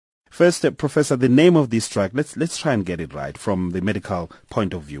First, Professor, the name of this drug, let's try and get it right from the medical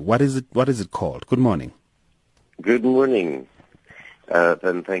point of view. What is it called? Good morning. Good morning,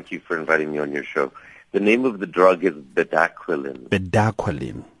 and thank you for inviting me on your show. The name of the drug is Bedaquiline.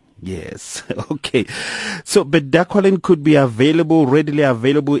 Bedaquiline. Yes. Okay. So Bedaquiline could be readily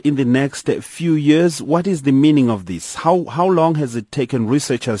available in the next few years. What is the meaning of this? How long has it taken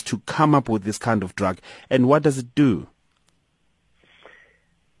researchers to come up with this kind of drug, and what does it do?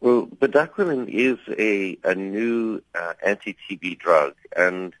 Well, Bedaquiline is a new anti-TB drug,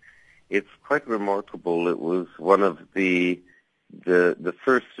 and it's quite remarkable. It was one of the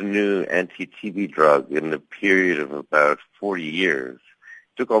first new anti-TB drug in a period of about 40 years.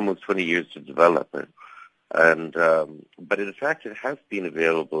 It took almost 20 years to develop it, and but in fact it has been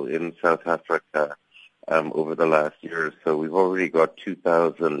available in South Africa over the last year or so. We've already got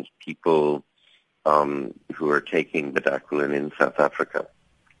 2,000 people who are taking Bedaquiline in South Africa.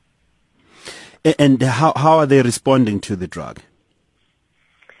 And how are they responding to the drug?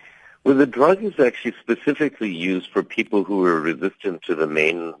 Well, the drug is actually specifically used for people who are resistant to the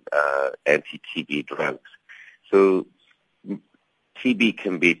main anti-TB drugs. So TB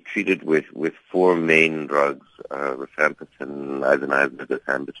can be treated with four main drugs, rifampicin, isoniazid,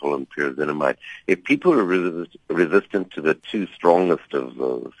 ethambutol, and pyrazinamide. If people are resistant to the two strongest of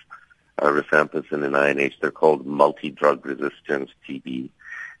those, rifampicin and INH, they're called multi-drug resistant TB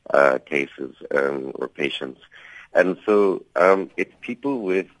cases or patients. And so it's people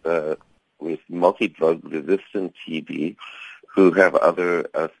with multi-drug resistant TB who have other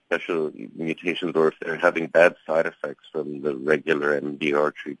special mutations, or if they're having bad side effects from the regular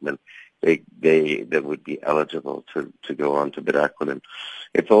MDR treatment, they would be eligible to go on to Bedaquiline.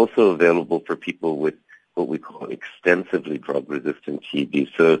 It's also available for people with what we call extensively drug-resistant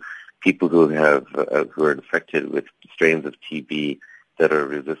TB, so people who are infected with strains of TB that are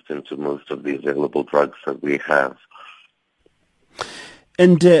resistant to most of the available drugs that we have.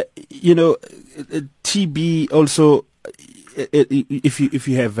 And TB also, if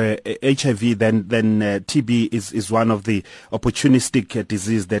you have HIV, then TB is one of the opportunistic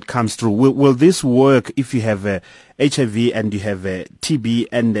disease that comes through. Will this work if you have HIV and you have TB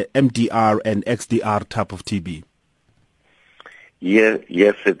and MDR and XDR type of TB?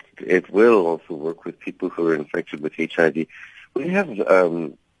 Yes, it will also work with people who are infected with HIV. We have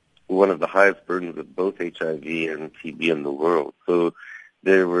one of the highest burdens of both HIV and TB in the world. So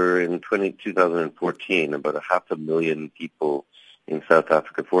there were in 2014 about 500,000 people in South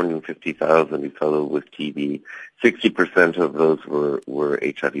Africa, 450,000 who fell with TB. 60% of those were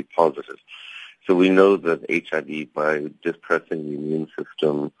HIV positive. So we know that HIV, by depressing the immune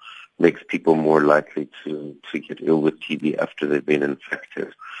system, makes people more likely to get ill with TB after they've been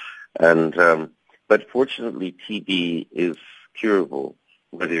infected. And but fortunately, TB is curable,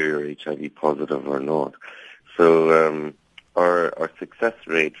 whether you're HIV positive or not. So our success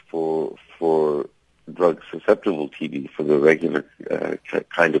rate for drug-susceptible TB, for the regular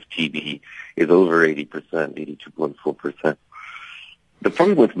kind of TB, is over 80%, 82.4%. The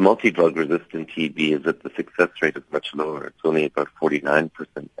problem with multi-drug-resistant TB is that the success rate is much lower. It's only about 49%.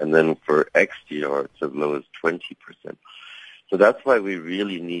 And then for XDR, it's as low as 20%. So that's why we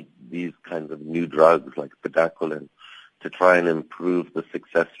really need these kinds of new drugs like Bedaquiline to try and improve the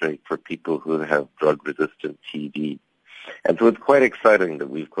success rate for people who have drug-resistant TB. And so it's quite exciting that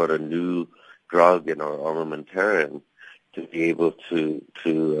we've got a new drug in our armamentarium to be able to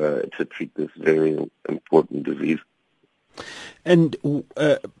treat this very important disease. And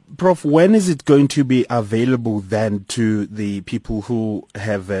Prof, when is it going to be available then to the people who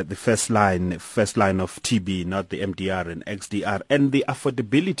have the first line of TB, not the MDR and XDR, and the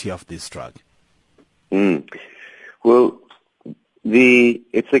affordability of this drug? Well,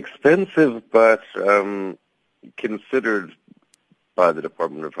 it's expensive, but considered by the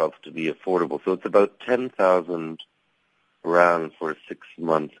Department of Health to be affordable. So it's about 10,000 rand for a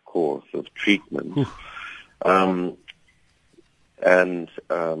 6-month course of treatment. But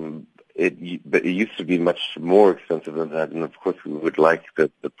it used to be much more expensive than that, and of course we would like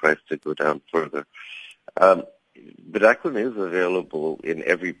the price to go down further. Bedaquiline is available in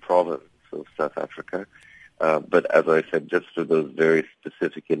every province of South Africa, but as I said, just for those very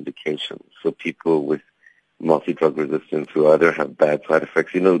specific indications. So people with multi-drug resistance who either have bad side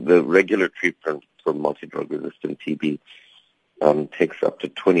effects. The regular treatment for multi-drug resistant TB takes up to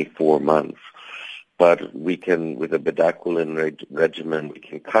 24 months. But we can, with a Bedaquiline regimen, we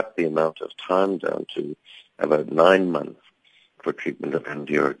can cut the amount of time down to about 9 months for treatment of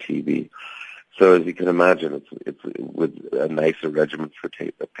MDR TB. So as you can imagine, it's with a nicer regimen for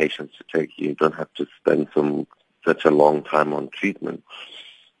patients to take. You don't have to spend such a long time on treatment.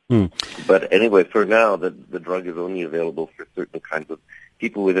 But anyway, for now, the drug is only available for certain kinds of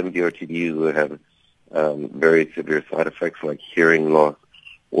people with MDR-TB who have very severe side effects like hearing loss,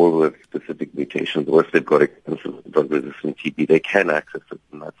 or with specific mutations, or if they've got extensive drug-resistant TB, they can access it,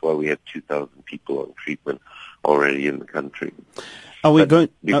 and that's why we have 2,000 people on treatment already in the country. Are we going...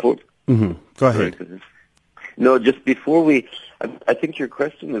 Before, Go ahead. No, just before we... I think your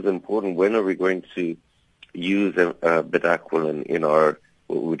question is important. When are we going to use Bedaquiline in our,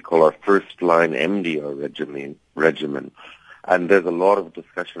 what we'd call our first-line MDR regimen? And there's a lot of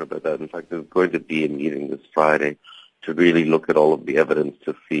discussion about that. In fact, there's going to be a meeting this Friday to really look at all of the evidence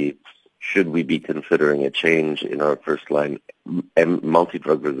to see should we be considering a change in our first-line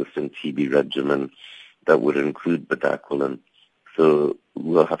multi-drug resistant TB regimen that would include Bedaquiline. So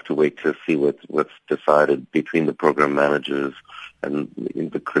we'll have to wait to see what's decided between the program managers and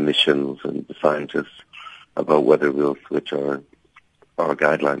the clinicians and the scientists about whether we'll switch our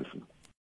guidelines.